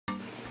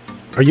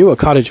Are you a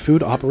cottage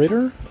food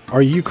operator?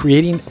 Are you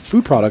creating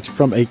food products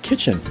from a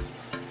kitchen?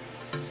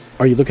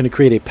 Are you looking to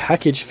create a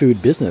packaged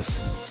food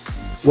business?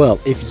 Well,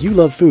 if you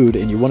love food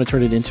and you want to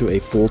turn it into a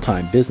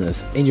full-time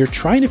business and you're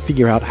trying to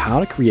figure out how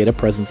to create a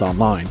presence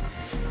online,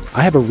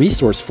 I have a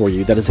resource for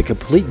you that is a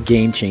complete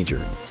game changer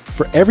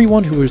for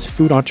everyone who is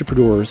food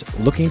entrepreneurs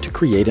looking to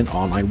create an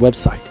online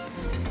website.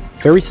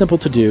 Very simple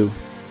to do,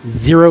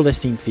 zero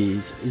listing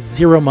fees,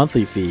 zero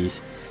monthly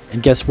fees,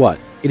 and guess what?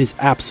 It is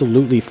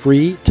absolutely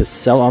free to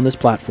sell on this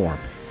platform.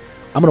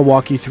 I'm going to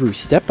walk you through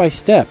step by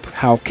step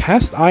how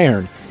cast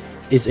iron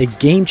is a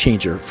game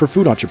changer for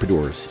food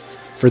entrepreneurs,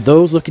 for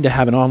those looking to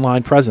have an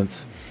online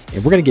presence,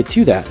 and we're going to get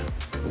to that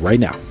right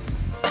now.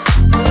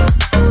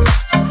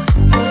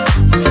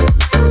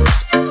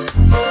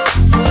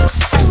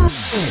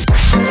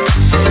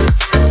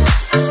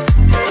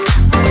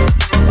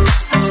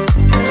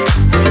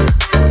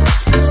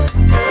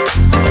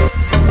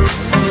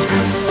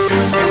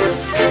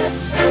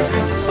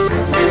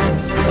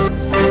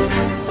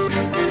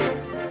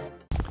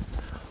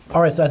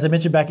 All right, so as I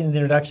mentioned back in the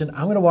introduction,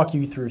 I'm going to walk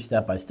you through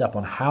step by step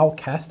on how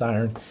cast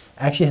iron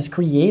actually has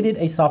created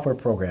a software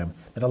program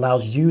that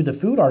allows you, the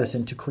food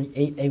artisan, to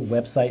create a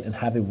website and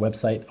have a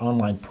website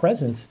online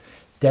presence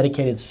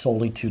dedicated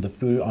solely to the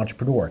food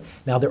entrepreneur.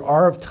 Now, there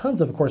are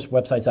tons of course,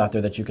 websites out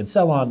there that you can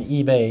sell on,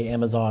 eBay,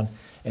 Amazon,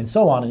 and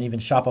so on, and even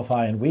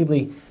Shopify and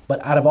Weebly.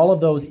 But out of all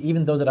of those,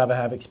 even those that I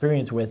have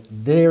experience with,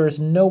 there is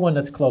no one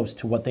that's close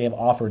to what they have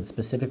offered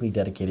specifically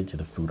dedicated to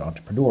the food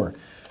entrepreneur.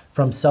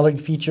 From selling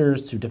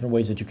features to different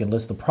ways that you can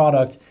list the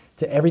product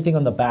to everything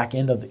on the back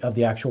end of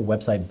the actual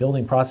website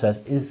building process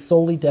is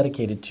solely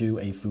dedicated to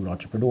a food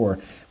entrepreneur,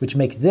 which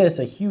makes this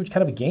a huge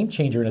kind of a game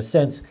changer in a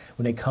sense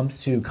when it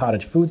comes to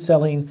cottage food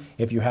selling.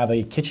 If you have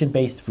a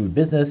kitchen-based food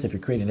business, if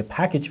you're creating a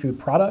packaged food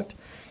product,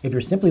 if you're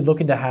simply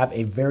looking to have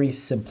a very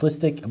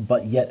simplistic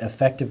but yet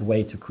effective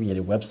way to create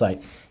a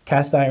website,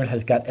 cast iron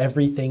has got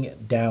everything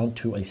down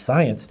to a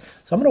science.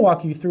 So I'm going to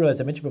walk you through,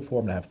 as I mentioned before,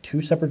 I'm going to have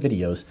two separate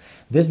videos.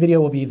 This video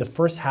will be the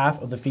first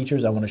half of the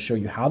features. I want to show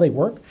you how they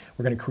work.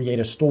 We're going to create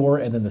a store,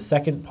 and then the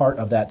second part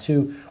of that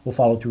too will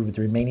follow through with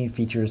the remaining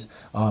features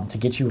to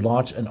get you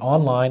launched and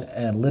online,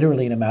 and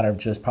literally in a matter of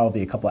just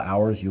probably a couple of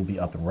hours, you'll be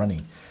up and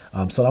running.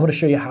 So I'm going to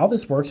show you how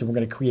this works, and we're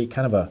going to create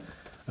kind of a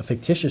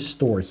fictitious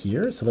store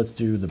here. So let's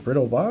do the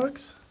brittle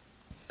box.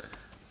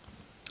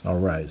 All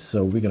right,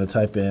 so we're going to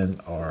type in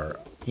our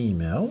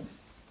email.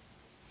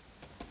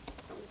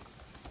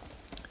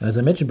 And as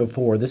I mentioned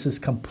before, this is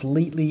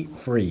completely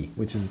free,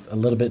 which is a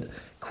little bit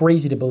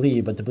crazy to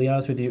believe, but to be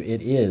honest with you,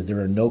 it is.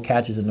 There are no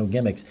catches and no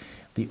gimmicks.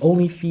 The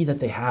only fee that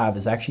they have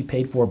is actually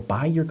paid for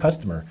by your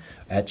customer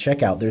at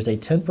checkout. There's a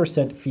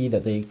 10% fee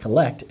that they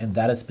collect, and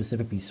that is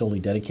specifically solely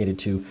dedicated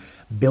to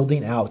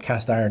building out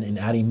cast iron and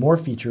adding more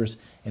features,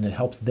 and it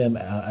helps them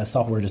as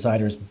software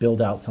designers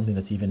build out something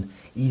that's even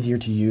easier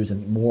to use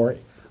and more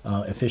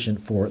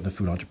efficient for the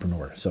food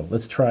entrepreneur. So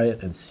let's try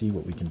it and see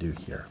what we can do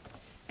here.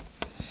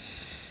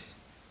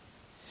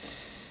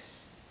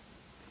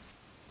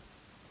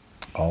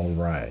 All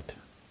right.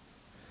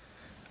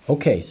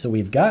 Okay, so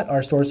we've got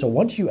our store. So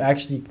once you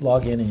actually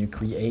log in and you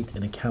create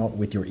an account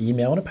with your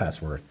email and a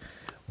password,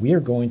 we are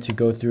going to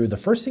go through. The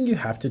first thing you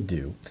have to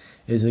do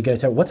is you're going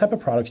to tell what type of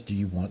products do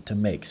you want to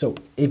make. So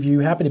if you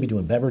happen to be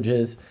doing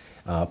beverages,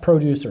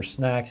 produce, or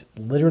snacks,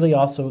 literally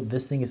also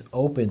this thing is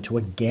open to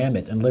a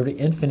gamut and literally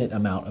infinite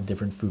amount of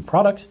different food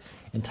products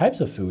and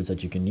types of foods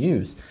that you can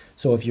use.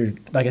 So if you're,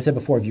 like I said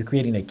before, if you're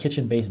creating a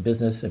kitchen-based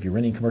business, if you're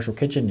running a commercial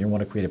kitchen and you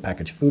want to create a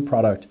packaged food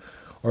product,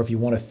 or if you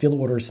want to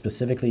fill orders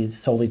specifically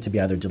solely to be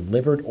either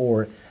delivered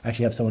or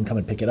actually have someone come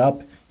and pick it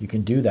up, you can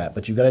do that.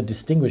 But you've got to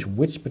distinguish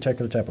which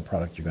particular type of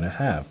product you're going to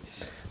have.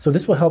 So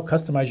this will help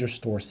customize your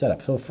store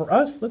setup. So for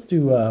us, let's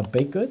do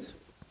baked goods.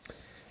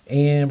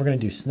 And we're going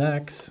to do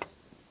snacks.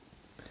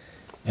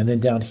 And then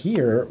down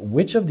here,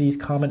 which of these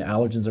common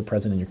allergens are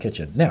present in your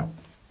kitchen? Now,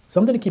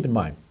 something to keep in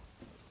mind.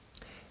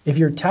 If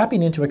you're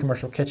tapping into a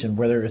commercial kitchen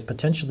where there is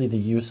potentially the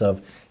use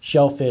of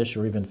shellfish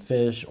or even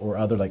fish or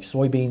other like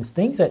soybeans,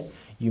 things that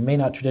you may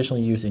not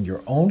traditionally use in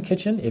your own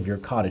kitchen if you're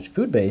cottage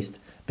food-based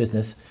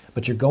business,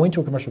 but you're going to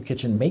a commercial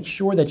kitchen, make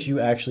sure that you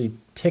actually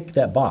tick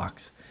that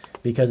box.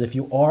 Because if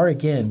you are,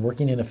 again,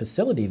 working in a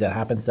facility that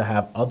happens to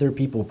have other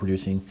people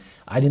producing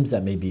items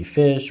that may be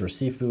fish or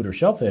seafood or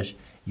shellfish,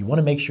 you want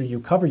to make sure you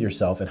cover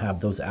yourself and have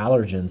those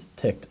allergens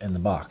ticked in the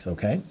box,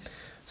 okay?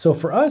 So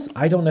for us,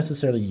 I don't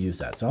necessarily use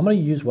that. So I'm going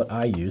to use what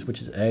I use,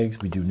 which is eggs.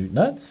 We do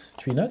nuts,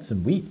 tree nuts,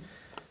 and wheat,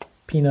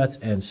 peanuts,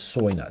 and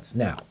soy nuts.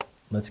 Now,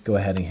 let's go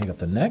ahead and hit up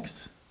the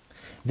next.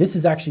 This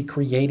is actually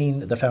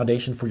creating the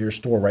foundation for your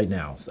store right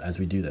now as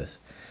we do this.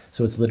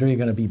 So it's literally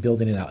going to be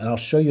building it out. And I'll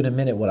show you in a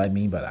minute what I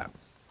mean by that.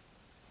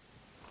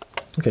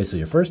 Okay, so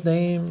your first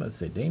name, let's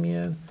say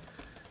Damien.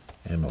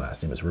 And my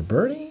last name is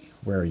Roberti.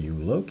 Where are you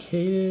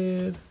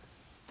located?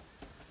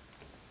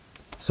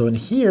 So in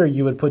here,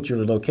 you would put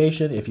your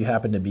location if you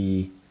happen to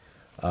be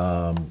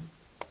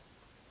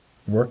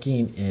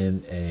working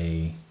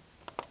in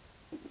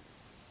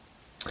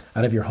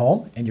out of your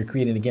home and you're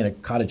creating, again, a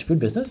cottage food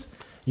business.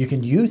 You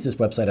can use this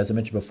website, as I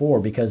mentioned before,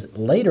 because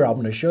later I'm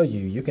going to show you,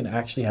 you can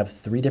actually have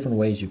 3 different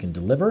ways you can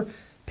deliver,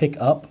 pick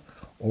up,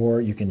 or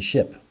you can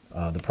ship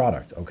the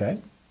product, okay?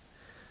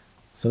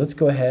 So let's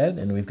go ahead,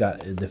 and we've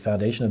got the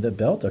foundation of the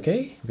belt,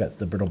 okay? We've got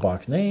the brittle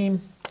box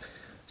name.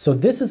 So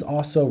this is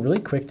also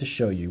really quick to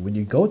show you. When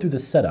you go through the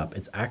setup,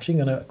 it's actually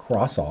going to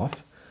cross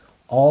off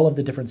all of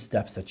the different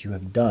steps that you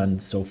have done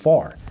so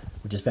far,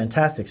 which is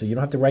fantastic. So you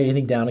don't have to write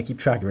anything down and keep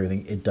track of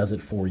everything. It does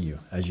it for you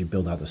as you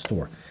build out the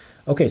store.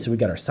 Okay, so we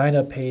got our sign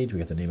up page. We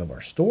got the name of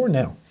our store.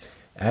 Now,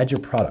 add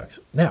your products.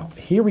 Now,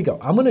 here we go.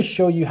 I'm going to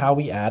show you how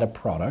we add a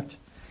product.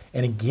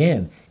 And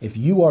again, if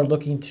you are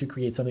looking to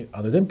create something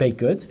other than baked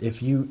goods,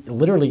 if you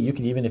literally, you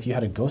can even, if you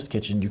had a ghost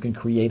kitchen, you can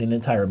create an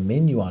entire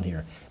menu on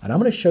here. And I'm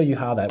going to show you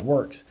how that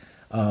works.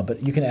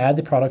 But you can add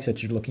the products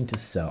that you're looking to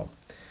sell.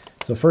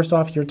 So first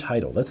off, your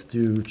title. Let's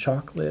do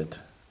chocolate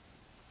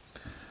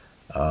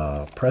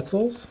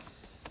pretzels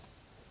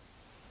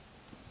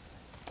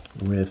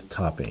with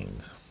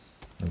toppings.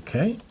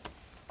 Okay.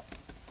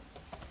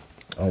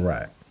 All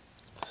right.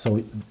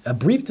 So a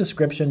brief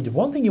description.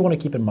 One thing you want to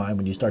keep in mind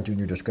when you start doing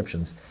your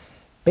descriptions,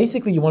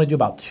 basically you want to do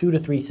about 2 to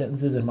 3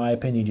 sentences, in my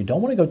opinion. You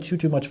don't want to go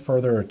too much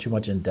further or too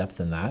much in depth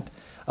than that.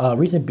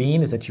 Reason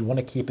being is that you want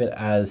to keep it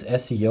as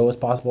SEO as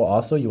possible.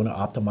 Also, you want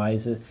to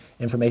optimize the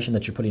information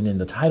that you're putting in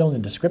the title and the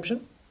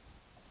description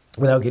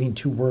without getting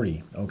too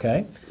wordy,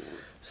 okay?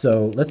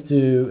 So let's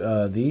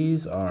do,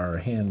 these are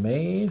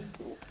handmade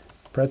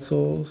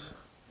pretzels.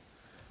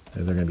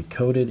 They're going to be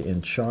coated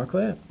in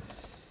chocolate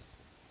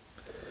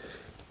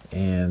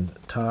and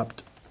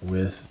topped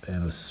with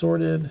an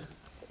assorted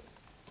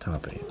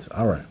toppings.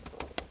 All right.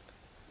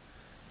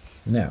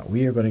 Now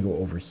we are going to go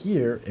over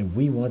here and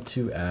we want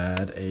to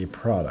add a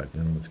product.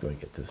 And let's go and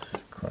get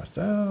this crossed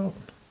out.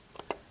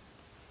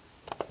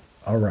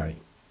 All right.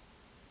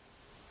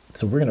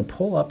 So we're going to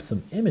pull up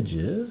some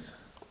images.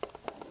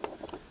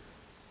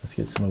 Let's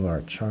get some of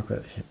our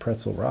chocolate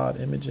pretzel rod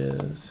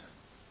images.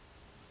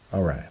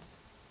 All right.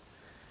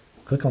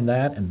 Click on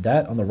that, and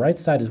that on the right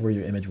side is where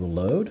your image will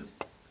load.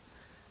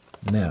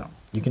 Now,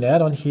 you can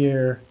add on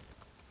here,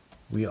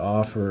 we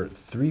offer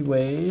 3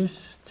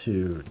 ways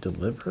to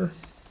deliver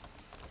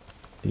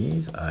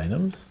these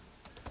items.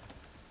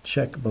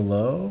 Check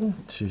below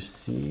to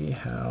see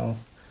how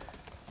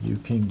you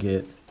can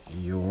get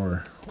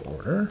your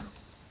order.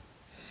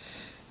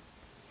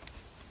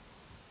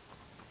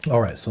 All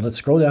right, so let's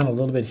scroll down a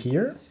little bit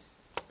here.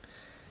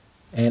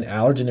 And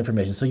allergen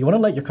information. So you want to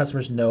let your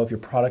customers know if your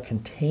product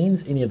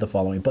contains any of the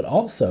following, but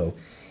also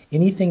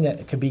anything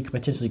that could be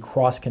potentially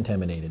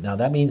cross-contaminated. Now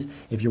that means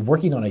if you're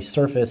working on a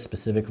surface,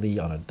 specifically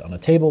on a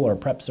table or a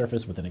prep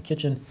surface within a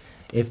kitchen,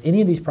 if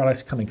any of these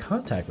products come in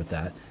contact with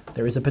that,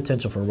 there is a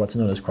potential for what's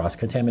known as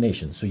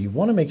cross-contamination. So you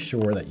want to make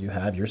sure that you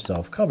have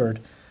yourself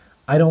covered.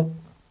 I don't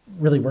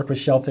really work with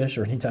shellfish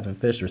or any type of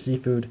fish or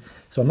seafood,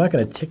 so I'm not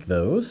going to tick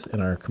those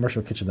in our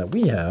commercial kitchen that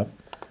we have,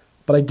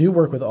 but I do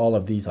work with all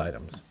of these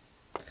items.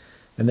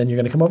 And then you're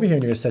going to come over here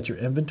and you're going to set your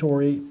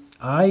inventory.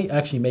 I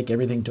actually make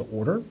everything to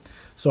order,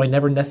 so I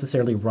never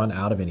necessarily run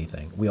out of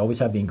anything. We always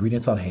have the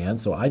ingredients on hand,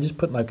 so I just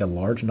put like a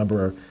large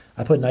number.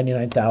 I put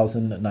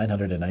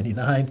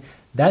 99,999.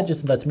 That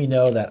just lets me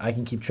know that I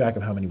can keep track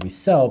of how many we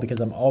sell because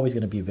I'm always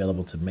going to be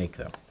available to make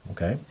them,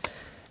 okay?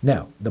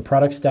 Now, the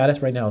product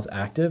status right now is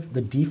active.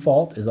 The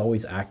default is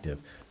always active.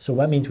 So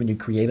that means when you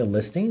create a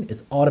listing,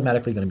 it's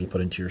automatically going to be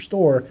put into your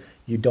store.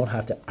 You don't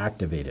have to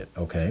activate it,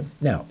 okay?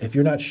 Now, if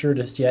you're not sure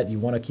just yet, you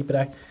want to keep it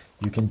active,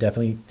 you can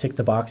definitely tick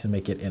the box and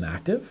make it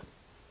inactive.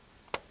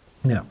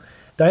 Now,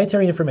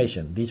 dietary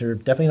information. These are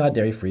definitely not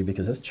dairy-free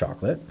because it's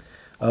chocolate.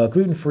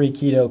 Gluten-free,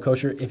 keto,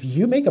 kosher. If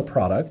you make a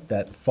product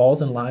that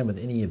falls in line with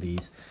any of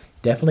these,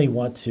 definitely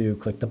want to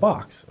click the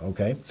box,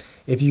 okay?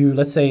 If you,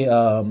 let's say,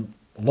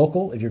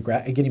 local, if you're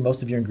getting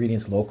most of your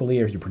ingredients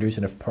locally, or if you're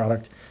producing a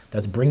product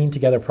that's bringing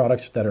together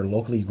products that are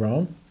locally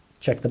grown,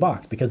 check the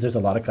box, because there's a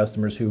lot of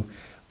customers who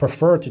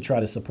prefer to try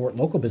to support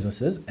local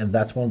businesses, and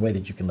that's one way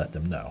that you can let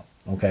them know,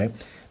 okay?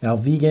 Now,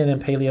 vegan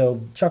and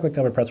paleo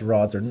chocolate-covered pretzel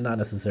rods are not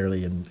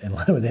necessarily in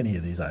line with any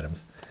of these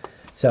items.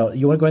 So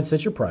you want to go ahead and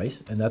set your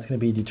price, and that's going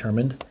to be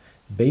determined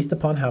based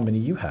upon how many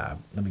you have.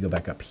 Let me go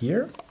back up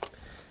here.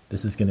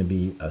 This is going to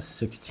be a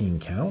 16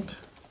 count.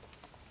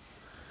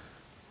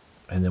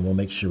 And then we'll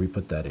make sure we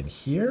put that in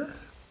here.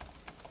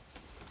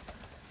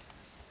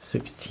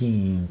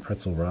 16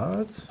 pretzel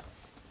rods.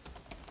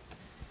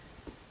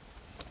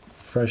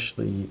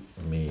 Freshly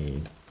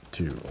made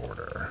to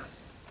order.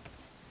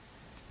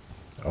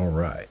 All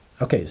right.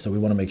 Okay, so we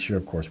want to make sure,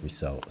 of course, we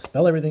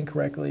spell everything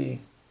correctly.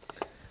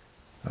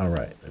 All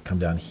right, come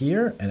down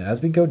here. And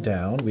as we go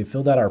down, we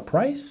filled out our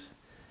price.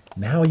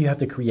 Now you have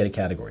to create a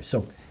category.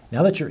 So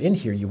now that you're in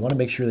here, you want to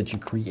make sure that you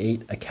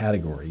create a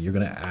category. You're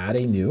going to add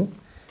a new.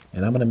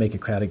 And I'm going to make a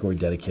category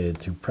dedicated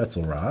to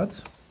pretzel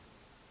rods.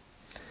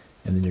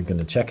 And then you're going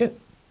to check it,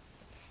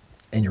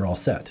 and you're all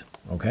set,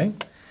 okay?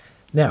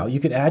 Now, you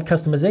could add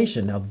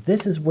customization. Now,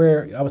 this is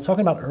where I was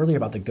talking about earlier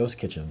about the ghost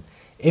kitchen.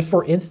 If,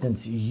 for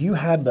instance, you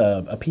had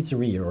a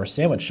pizzeria or a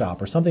sandwich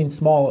shop or something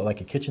small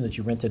like a kitchen that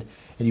you rented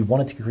and you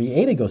wanted to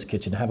create a ghost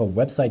kitchen, have a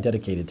website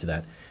dedicated to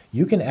that,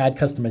 you can add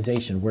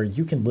customization where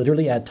you can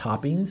literally add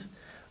toppings,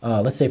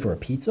 let's say for a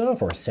pizza,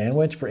 for a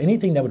sandwich, for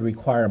anything that would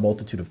require a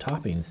multitude of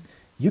toppings.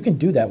 You can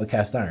do that with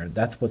cast iron.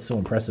 That's what's so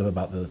impressive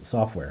about the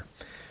software.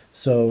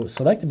 So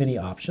select many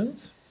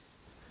options.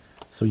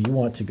 So you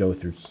want to go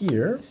through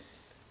here.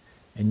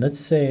 And let's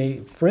say,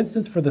 for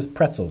instance, for this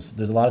pretzels,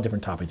 there's a lot of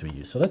different toppings we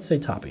use. So let's say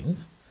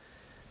toppings.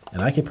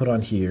 And I could put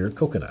on here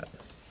coconut.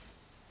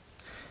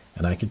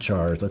 And I could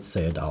charge, let's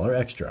say, $1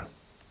 extra.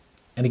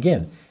 And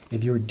again,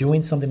 if you were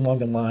doing something along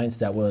the lines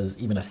that was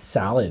even a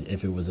salad,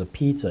 if it was a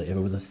pizza, if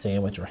it was a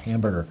sandwich or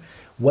hamburger,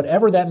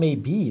 whatever that may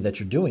be that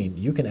you're doing,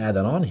 you can add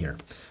that on here.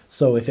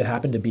 So if it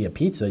happened to be a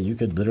pizza, you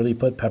could literally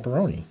put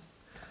pepperoni.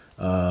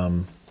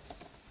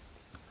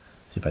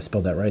 See if I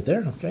spelled that right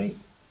there, okay?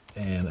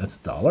 And that's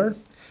 $1.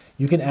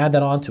 You can add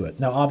that onto it.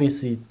 Now,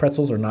 obviously,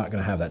 pretzels are not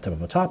going to have that type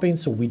of a topping,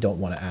 so we don't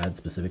want to add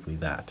specifically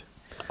that.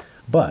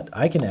 But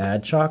I can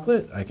add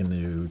chocolate. I can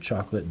do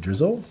chocolate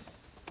drizzle.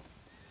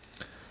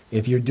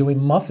 If you're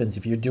doing muffins,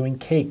 if you're doing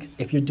cakes,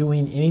 if you're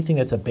doing anything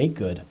that's a baked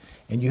good,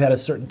 and you had a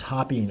certain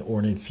topping or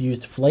an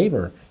infused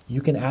flavor,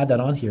 you can add that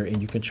on here,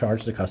 and you can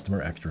charge the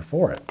customer extra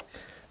for it.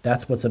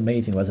 That's what's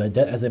amazing. As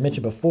I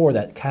mentioned before,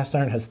 that cast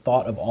iron has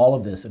thought of all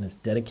of this and is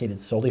dedicated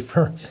solely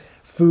for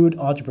food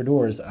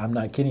entrepreneurs. I'm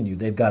not kidding you.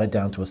 They've got it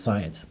down to a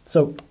science.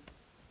 So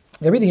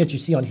everything that you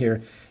see on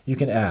here, you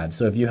can add.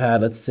 So if you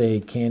had, let's say,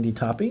 candy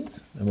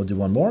toppings, and we'll do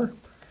one more.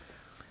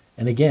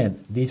 And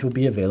again, these would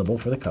be available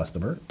for the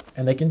customer,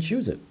 and they can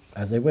choose it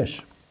as they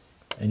wish.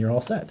 And you're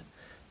all set.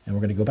 And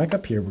we're going to go back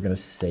up here. We're going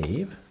to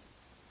save.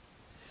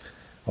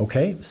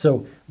 Okay,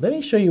 so let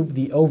me show you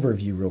the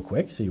overview real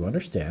quick so you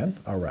understand.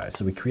 All right,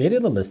 so we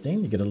created a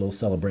listing. You get a little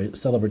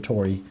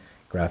celebratory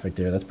graphic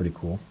there. That's pretty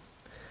cool.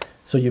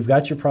 So you've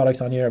got your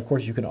products on here. Of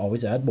course, you can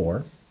always add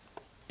more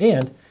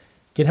and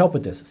get help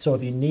with this. So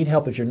if you need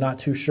help, if you're not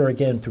too sure,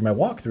 again, through my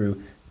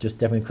walkthrough, just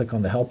definitely click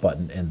on the help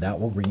button and that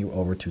will bring you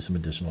over to some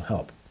additional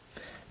help.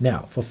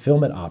 Now,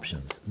 fulfillment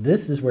options.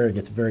 This is where it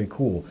gets very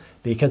cool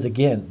because,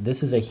 again,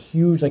 this is a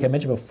huge, like I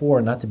mentioned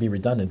before, not to be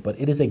redundant, but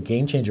it is a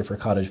game changer for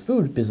cottage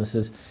food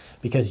businesses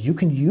because you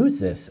can use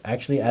this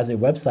actually as a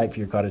website for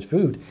your cottage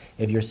food.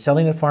 If you're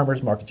selling at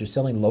farmers market, you're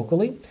selling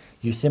locally,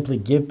 you simply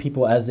give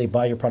people, as they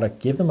buy your product,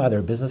 give them either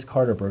a business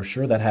card or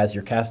brochure that has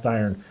your cast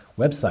iron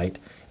website.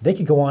 They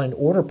can go on and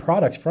order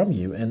products from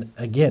you. And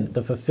again,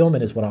 the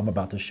fulfillment is what I'm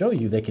about to show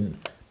you. They can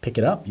pick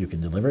it up. You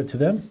can deliver it to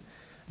them.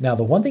 Now,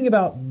 the one thing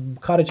about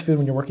cottage food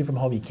when you're working from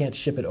home, you can't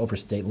ship it over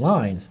state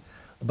lines,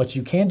 but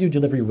you can do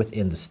delivery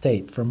within the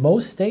state. For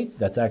most states,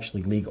 that's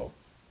actually legal.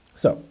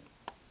 So,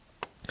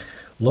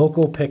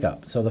 local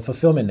pickup. So the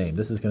fulfillment name,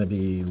 this is going to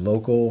be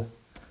local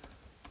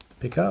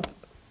pickup,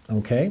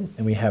 okay?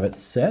 And we have it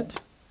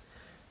set,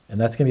 and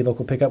that's going to be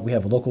local pickup. We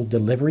have local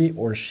delivery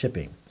or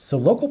shipping. So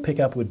local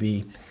pickup would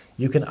be,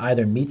 you can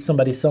either meet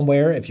somebody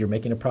somewhere if you're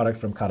making a product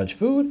from cottage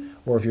food,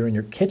 or if you're in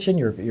your kitchen,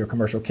 your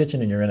commercial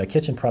kitchen, and you're in a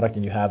kitchen product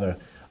and you have a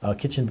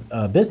kitchen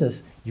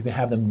business, you can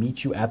have them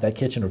meet you at that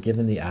kitchen or give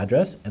them the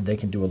address and they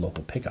can do a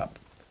local pickup,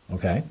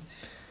 okay?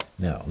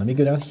 Now, let me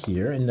go down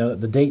here and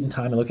the date and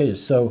time and location.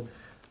 So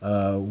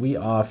we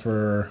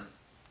offer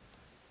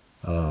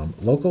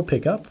local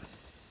pickup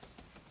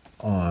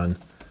on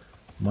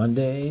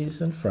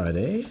Mondays and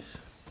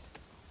Fridays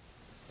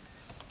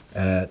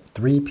at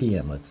 3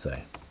 p.m., let's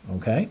say,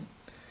 okay?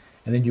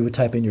 And then you would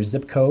type in your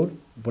zip code,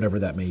 whatever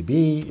that may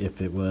be,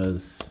 if it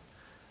was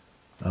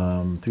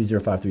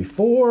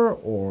 30534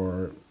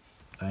 or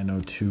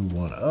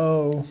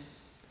 90210.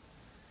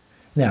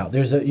 Now,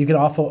 you can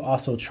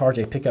also charge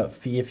a pickup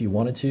fee if you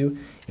wanted to.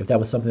 If that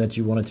was something that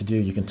you wanted to do,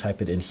 you can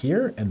type it in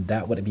here, and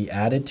that would be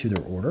added to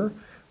their order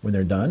when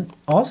they're done.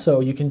 Also,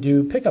 you can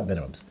do pickup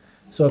minimums.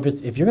 So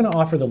if you're going to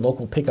offer the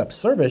local pickup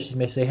service, you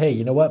may say, hey,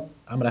 you know what?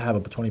 I'm going to have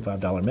a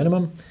 $25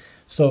 minimum.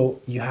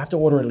 So you have to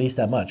order at least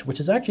that much,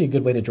 which is actually a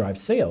good way to drive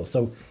sales.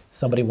 So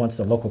somebody wants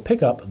the local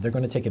pickup, they're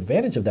going to take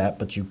advantage of that,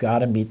 but you got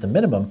to meet the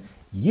minimum.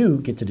 You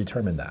get to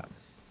determine that.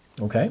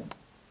 Okay?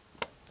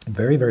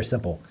 Very, very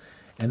simple.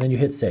 And then you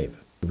hit save.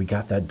 We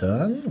got that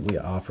done.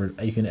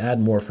 You can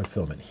add more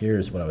fulfillment.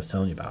 Here's what I was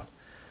telling you about.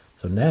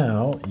 So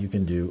now you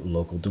can do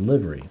local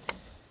delivery.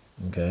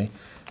 Okay?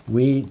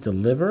 We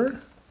deliver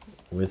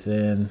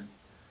within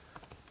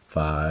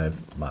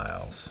 5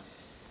 miles.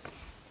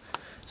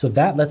 So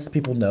that lets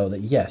people know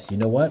that, yes, you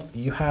know what?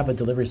 You have a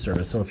delivery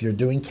service. So if you're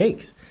doing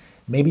cakes,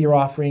 maybe you're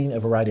offering a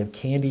variety of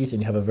candies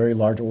and you have a very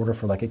large order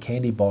for like a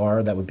candy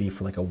bar that would be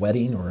for like a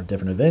wedding or a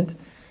different event,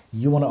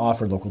 you want to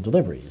offer local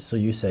delivery. So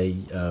you say,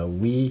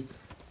 we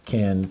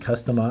can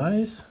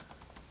customize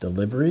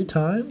delivery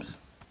times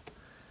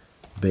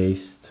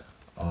based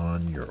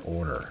on your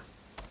order.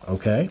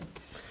 Okay?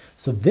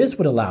 So this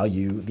would allow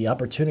you the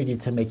opportunity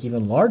to make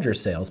even larger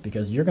sales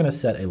because you're going to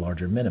set a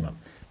larger minimum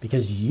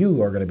because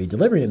you are going to be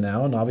delivering it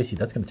now, and obviously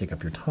that's going to take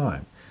up your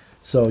time.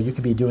 So you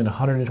could be doing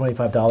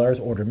 $125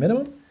 order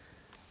minimum,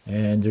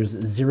 And there's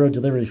 0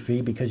 delivery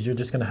fee because you're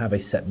just going to have a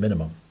set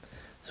minimum.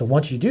 So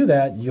once you do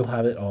that, you'll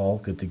have it all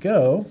good to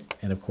go.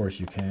 And of course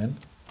you can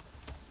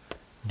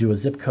do a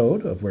zip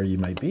code of where you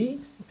might be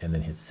and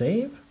then hit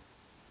save.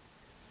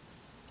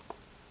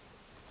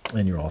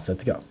 And you're all set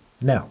to go.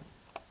 Now,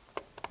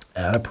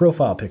 add a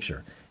profile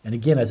picture. And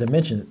again, as I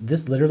mentioned,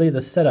 this literally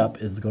the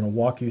setup is going to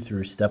walk you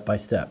through step by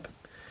step.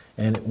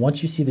 And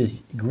once you see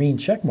this green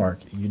check mark,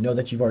 you know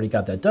that you've already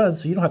got that done,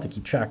 so you don't have to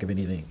keep track of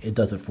anything. It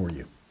does it for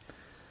you.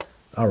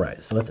 All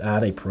right, so let's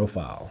add a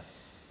profile.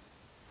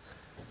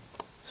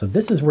 So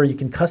this is where you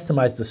can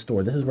customize the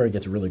store. This is where it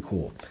gets really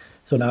cool.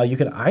 So now you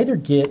can either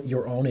get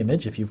your own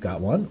image if you've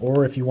got one,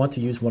 or if you want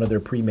to use one of their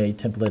pre-made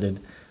templated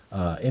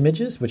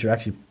images, which are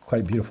actually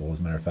quite beautiful, as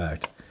a matter of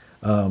fact.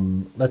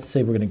 Let's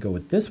say we're going to go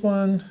with this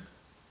one.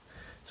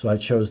 So I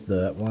chose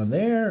the one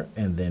there,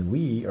 and then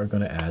we are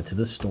going to add to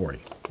the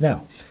story.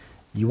 Now,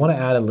 you want to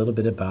add a little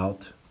bit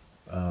about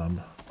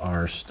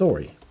our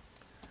story.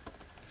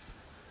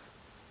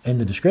 In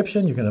the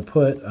description, you're going to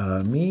put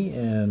me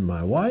and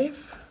my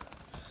wife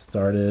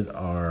started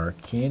our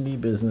candy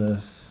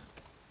business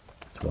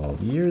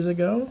 12 years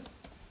ago.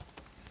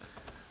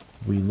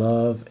 We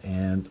love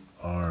and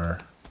are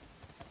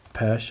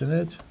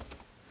passionate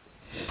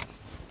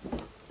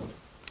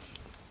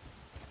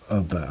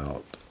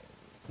about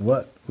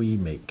what we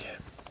make.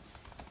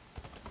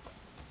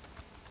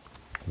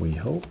 We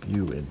hope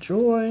you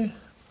enjoy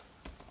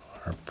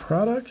our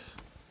products.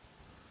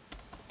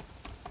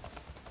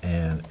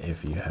 And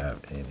if you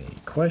have any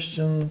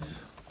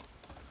questions,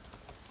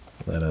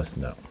 let us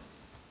know.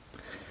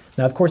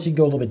 Now, of course, you can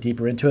go a little bit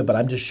deeper into it, but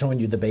I'm just showing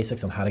you the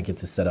basics on how to get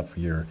this set up for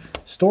your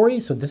story.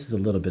 So this is a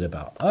little bit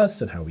about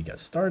us and how we got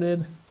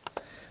started.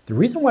 The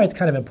reason why it's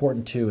kind of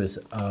important too is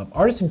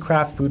artisan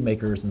craft food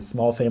makers and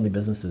small family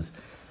businesses,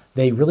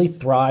 they really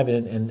thrive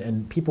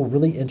and people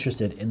really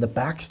interested in the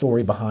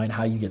backstory behind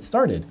how you get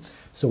started.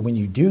 So when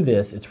you do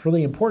this, it's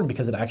really important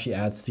because it actually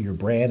adds to your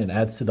brand and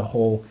adds to the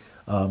whole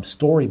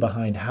story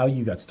behind how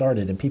you got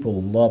started, and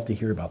people love to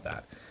hear about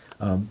that.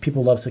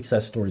 People love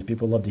success stories.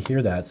 People love to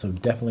hear that, so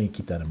definitely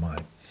keep that in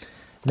mind.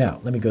 Now,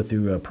 let me go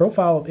through a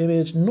profile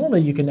image.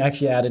 Normally, you can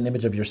actually add an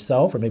image of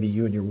yourself, or maybe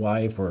you and your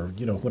wife, or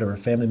whatever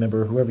family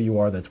member, whoever you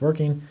are that's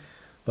working.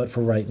 But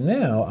for right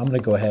now, I'm going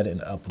to go ahead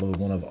and upload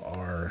one of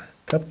our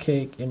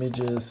cupcake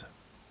images,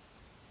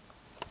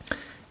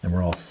 and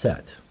we're all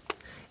set.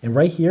 And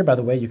right here, by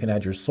the way, you can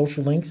add your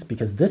social links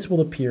because this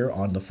will appear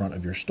on the front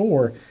of your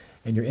store,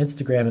 and your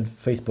Instagram and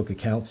Facebook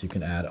accounts you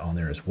can add on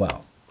there as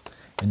well.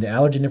 And the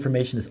allergen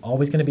information is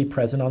always going to be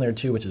present on there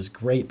too, which is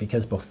great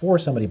because before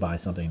somebody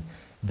buys something,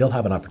 they'll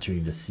have an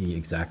opportunity to see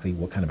exactly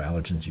what kind of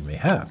allergens you may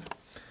have.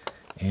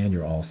 And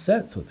you're all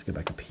set. So let's go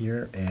back up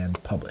here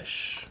and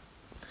publish.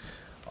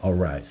 All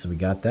right, so we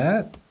got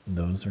that.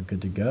 Those are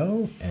good to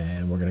go.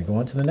 And we're going to go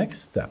on to the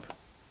next step.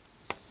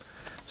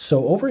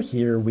 So over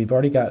here, we've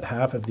already got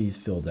half of these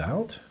filled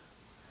out.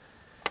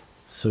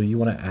 So you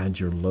want to add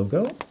your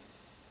logo.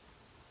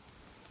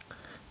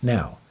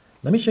 Now,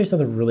 let me show you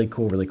something really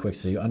cool really quick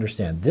so you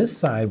understand. This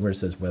side where it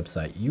says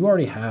website, you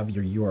already have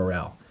your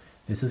URL.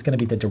 This is going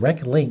to be the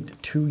direct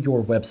link to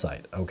your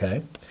website,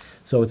 okay?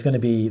 So it's going to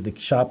be the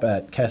shop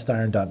at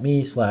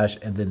castiron.me /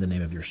 and then the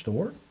name of your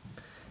store.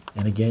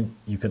 And again,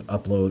 you can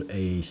upload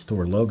a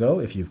store logo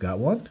if you've got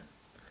one.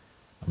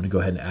 I'm going to go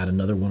ahead and add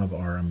another one of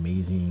our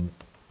amazing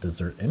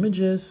dessert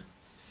images.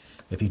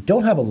 If you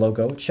don't have a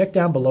logo, check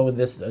down below in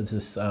this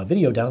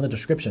video, down in the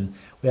description.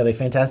 We have a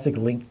fantastic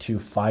link to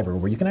Fiverr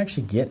where you can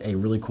actually get a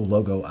really cool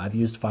logo. I've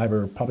used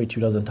Fiverr probably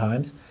 24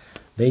 times.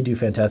 They do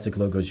fantastic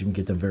logos. You can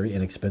get them very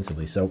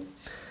inexpensively. So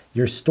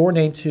your store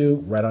name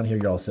too, right on here,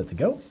 you're all set to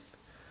go.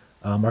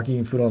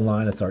 Marketing Food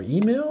Online, that's our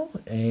email,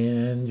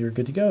 and you're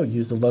good to go.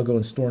 Use the logo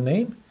and store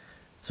name.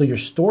 So your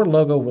store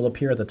logo will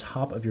appear at the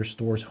top of your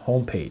store's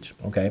homepage,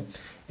 okay?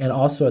 And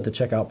also at the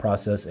checkout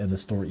process and the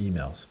store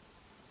emails.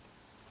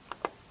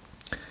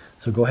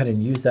 So go ahead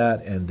and use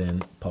that and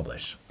then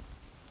publish.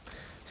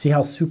 See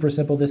how super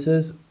simple this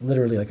is?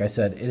 Literally, like I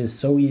said, it is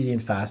so easy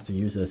and fast to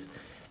use this.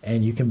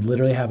 And you can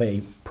literally have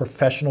a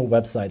professional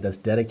website that's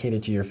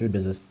dedicated to your food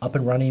business up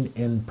and running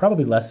in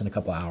probably less than a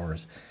couple of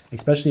hours,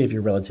 especially if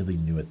you're relatively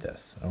new at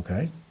this,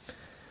 okay?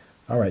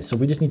 All right, so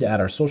we just need to add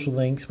our social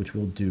links, which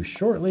we'll do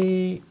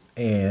shortly.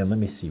 And let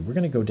me see, we're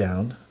gonna go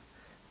down.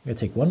 We're gonna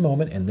take one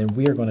moment and then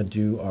we are gonna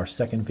do our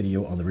second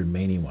video on the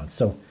remaining ones.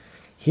 So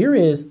here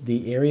is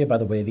the area, by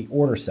the way, the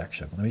order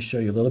section. Let me show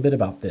you a little bit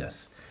about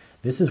this.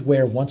 This is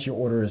where once your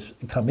orders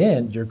come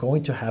in, you're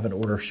going to have an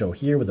order show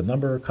here with a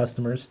number,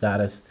 customer,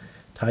 status,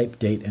 type,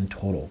 date, and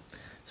total.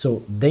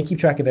 So they keep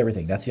track of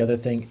everything. That's the other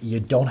thing. You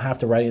don't have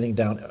to write anything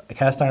down.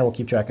 Cast Iron will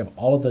keep track of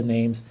all of the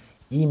names,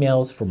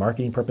 emails for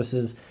marketing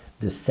purposes,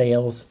 the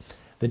sales,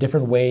 the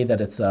different way that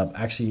it's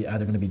actually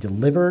either going to be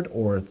delivered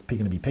or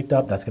going to be picked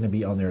up. That's going to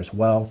be on there as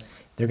well.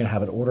 They're going to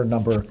have an order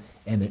number.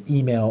 and an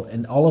email,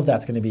 and all of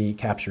that's going to be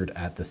captured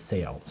at the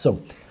sale.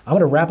 So I'm going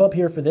to wrap up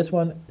here for this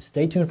one.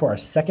 Stay tuned for our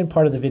second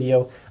part of the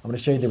video. I'm going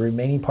to show you the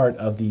remaining part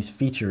of these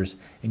features,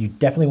 and you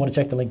definitely want to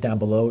check the link down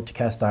below to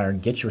cast iron,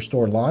 get your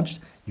store launched.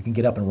 You can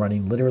get up and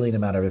running literally in a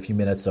matter of a few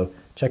minutes. So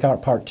check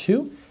out part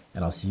 2,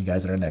 and I'll see you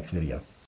guys in our next video.